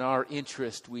is in our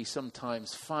interest, we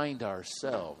sometimes find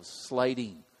ourselves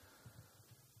slighting,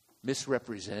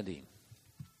 misrepresenting,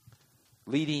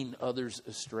 leading others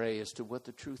astray as to what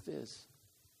the truth is.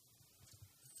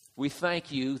 We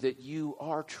thank you that you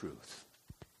are truth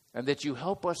and that you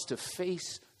help us to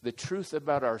face the truth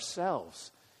about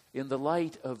ourselves in the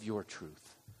light of your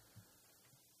truth.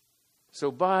 So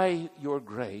by your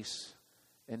grace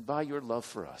and by your love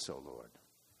for us, O Lord,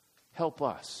 help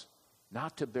us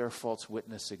not to bear false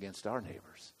witness against our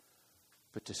neighbors,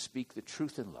 but to speak the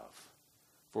truth in love.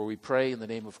 For we pray in the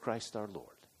name of Christ our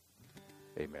Lord.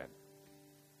 Amen.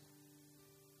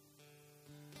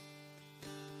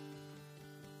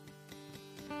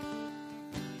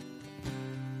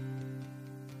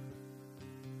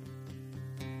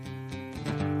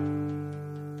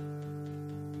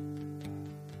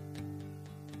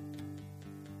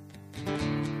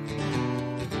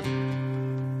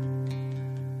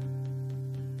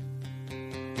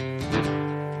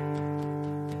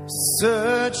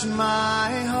 Search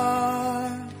my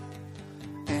heart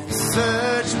and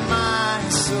search my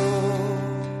soul.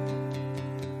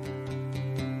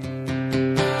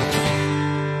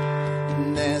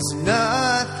 There's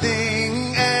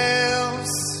nothing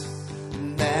else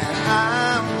that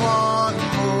I want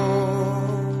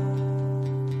more.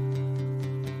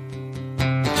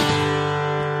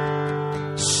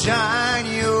 Shine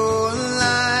your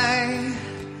light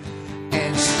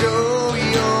and show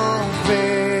your face.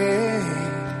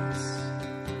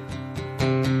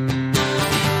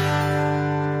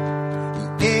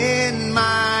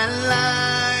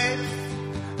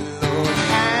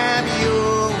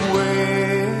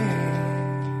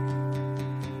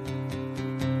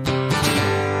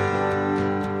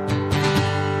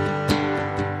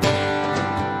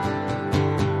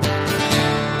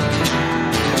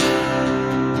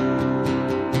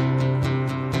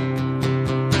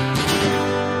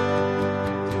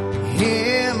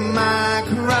 Hear my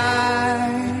cry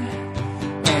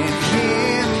and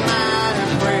hear my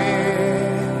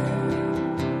prayer.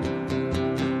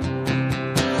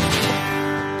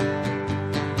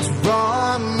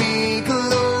 Draw me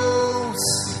close,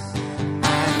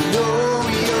 I know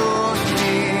you're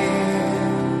near.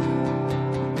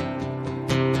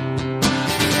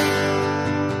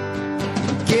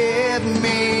 Give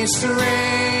me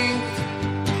strength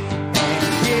and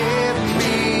give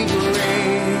me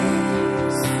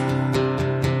grace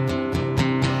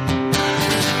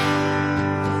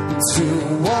to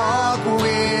walk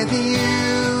with you,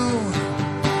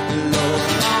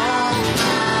 Lord, all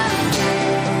my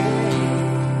days.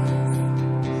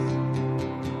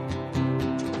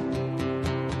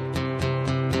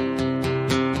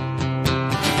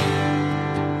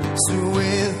 So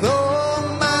with all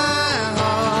my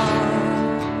heart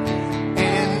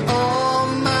and all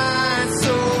my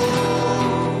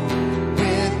soul,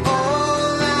 with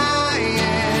all I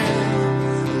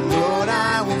am, Lord,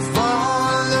 I will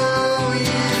follow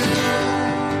you.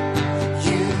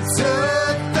 You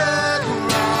took the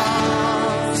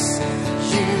cross,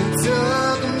 you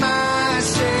took my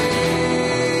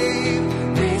shame,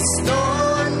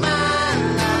 restored my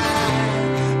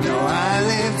life. Now I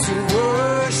live to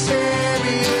worship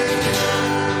you.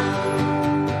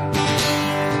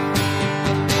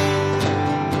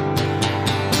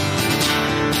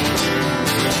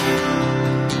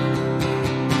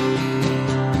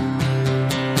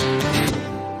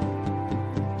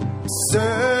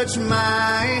 Search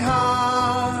my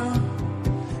heart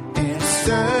and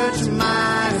search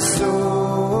my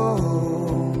soul.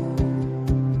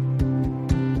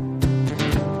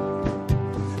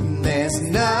 There's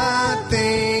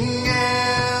nothing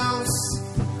else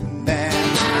that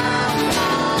I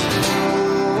want more.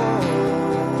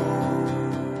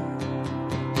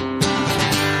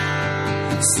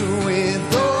 So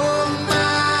with all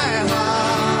my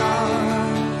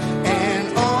heart and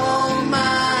all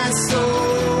my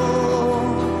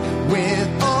soul,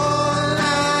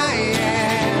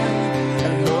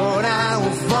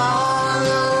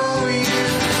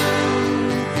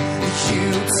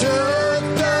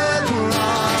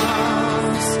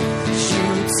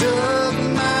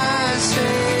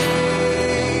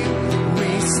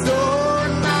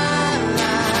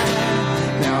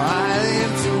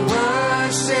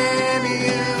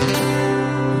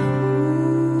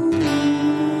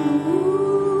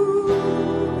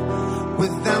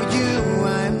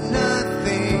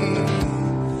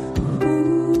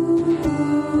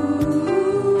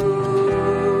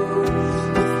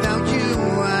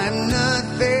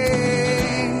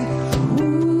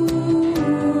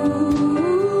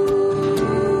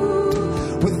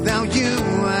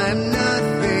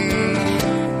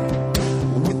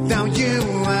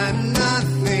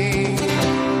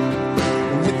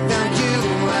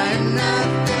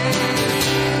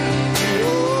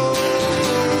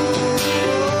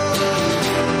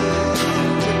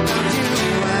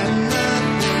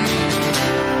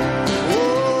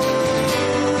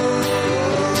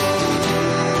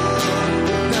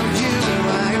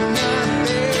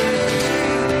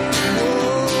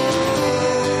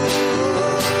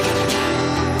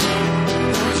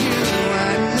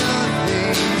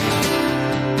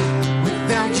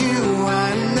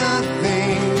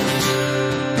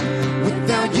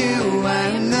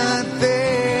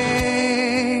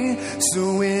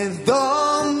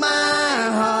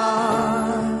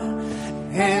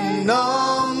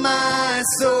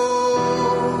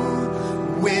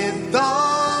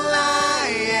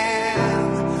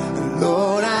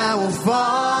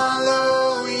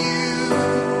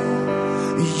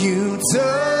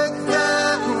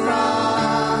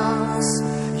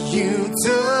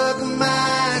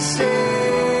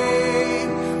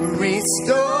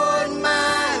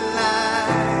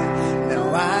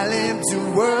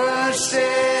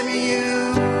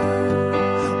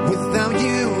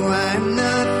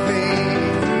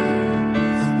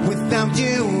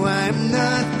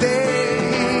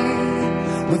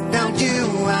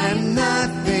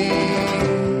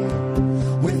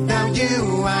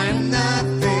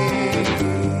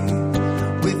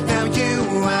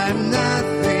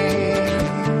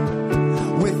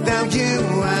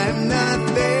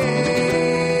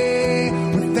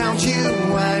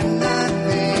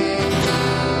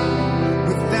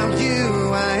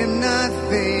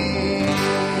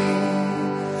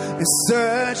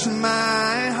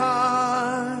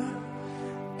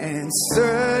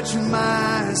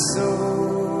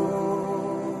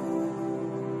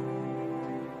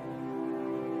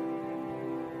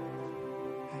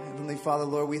 Father,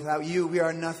 Lord. Without you, we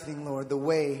are nothing, Lord. The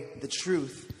way, the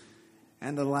truth,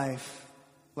 and the life.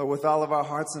 Lord, with all of our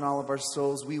hearts and all of our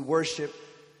souls, we worship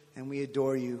and we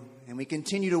adore you. And we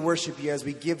continue to worship you as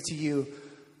we give to you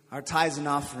our tithes and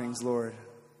offerings, Lord,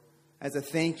 as a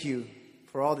thank you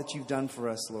for all that you've done for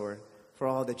us, Lord, for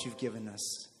all that you've given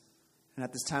us. And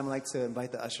at this time, I'd like to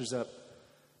invite the ushers up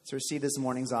to receive this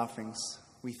morning's offerings.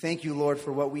 We thank you, Lord,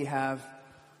 for what we have.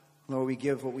 Lord, we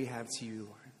give what we have to you,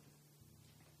 Lord.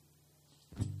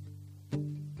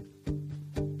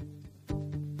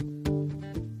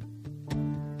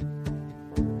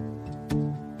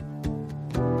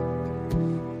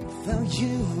 Without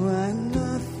you, I'm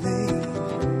nothing.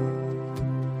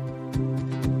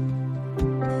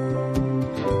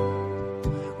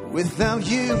 Without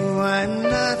you, I'm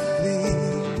nothing.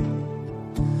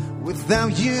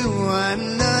 Without you,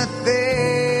 I'm nothing.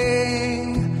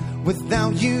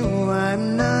 Without you,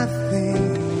 I'm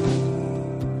nothing.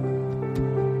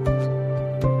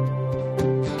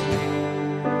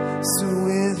 So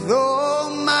with all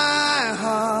my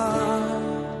heart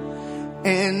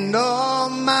and all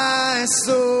my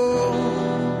soul,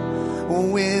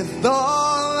 with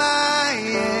all I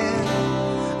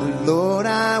am, Lord,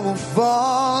 I will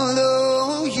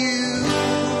follow you.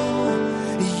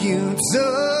 You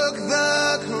took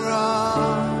the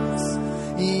cross,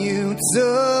 you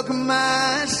took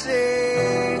my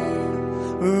shame,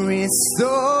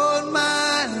 restored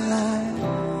my life.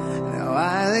 Now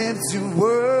I live to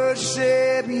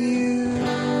worship you.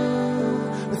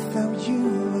 Without you,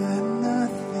 I'm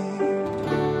nothing.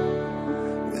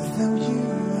 Without you,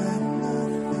 I'm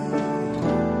nothing.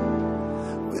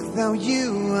 Without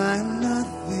you, I'm nothing.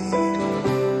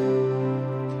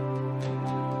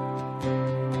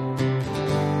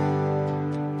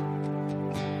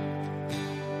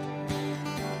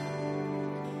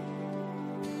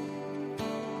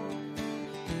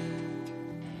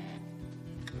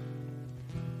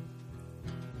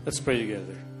 Let's pray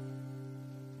together.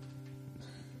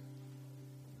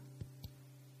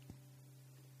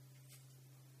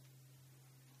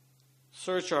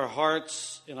 Search our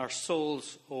hearts and our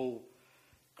souls, O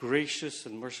gracious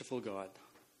and merciful God.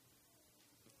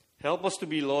 Help us to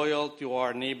be loyal to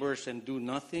our neighbors and do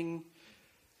nothing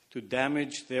to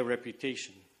damage their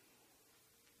reputation.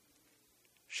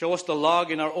 Show us the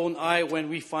log in our own eye when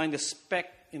we find a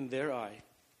speck in their eye.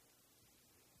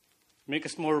 Make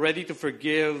us more ready to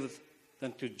forgive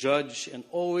than to judge, and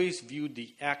always view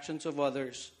the actions of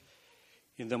others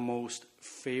in the most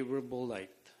favorable light.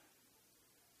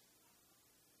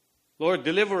 Lord,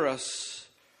 deliver us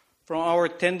from our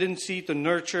tendency to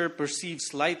nurture perceived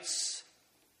slights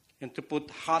and to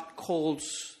put hot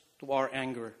coals to our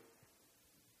anger.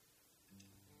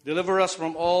 Deliver us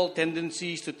from all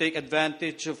tendencies to take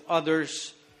advantage of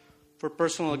others for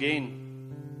personal gain.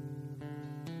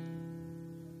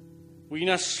 Wean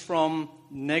us from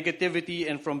negativity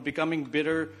and from becoming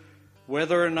bitter,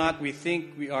 whether or not we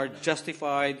think we are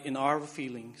justified in our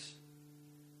feelings.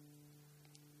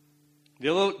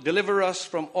 Deliver us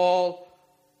from all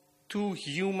too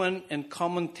human and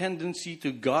common tendency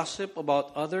to gossip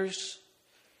about others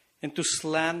and to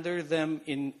slander them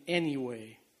in any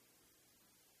way.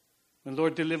 And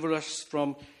Lord, deliver us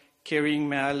from carrying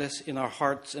malice in our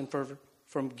hearts and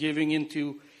from giving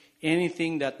into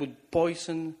anything that would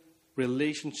poison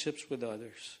relationships with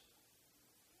others.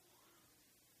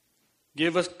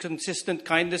 Give us consistent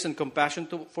kindness and compassion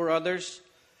for others.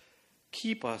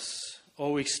 Keep us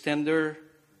always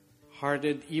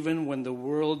tender-hearted, even when the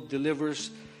world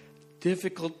delivers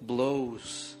difficult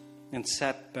blows and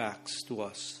setbacks to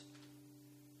us.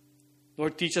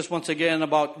 Lord, teach us once again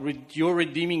about your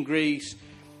redeeming grace,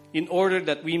 in order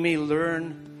that we may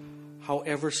learn,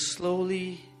 however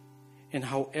slowly and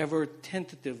however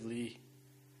tentatively,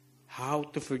 how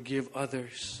to forgive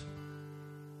others.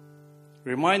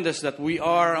 Remind us that we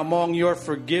are among your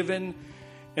forgiven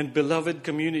and beloved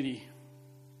community.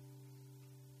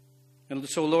 And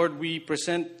so, Lord, we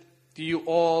present to you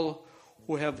all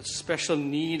who have special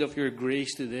need of your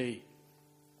grace today.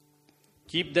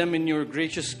 Keep them in your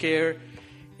gracious care,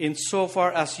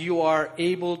 insofar as you are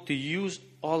able to use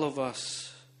all of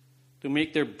us to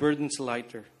make their burdens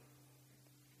lighter.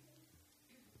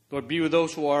 Lord, be with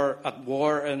those who are at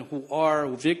war and who are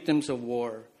victims of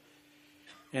war.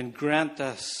 And grant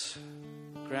us,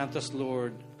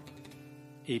 Lord,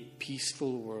 a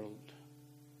peaceful world.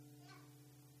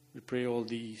 We pray all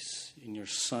these in your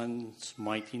Son's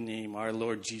mighty name, our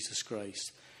Lord Jesus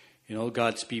Christ. And all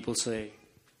God's people say,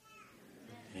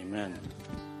 Amen.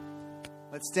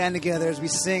 Let's stand together as we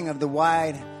sing of the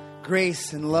wide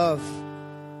grace and love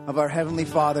of our Heavenly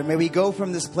Father. May we go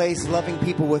from this place loving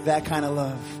people with that kind of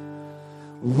love.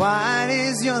 Wide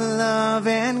is your love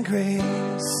and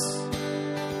grace.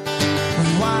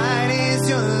 Wide is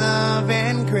your love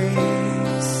and grace.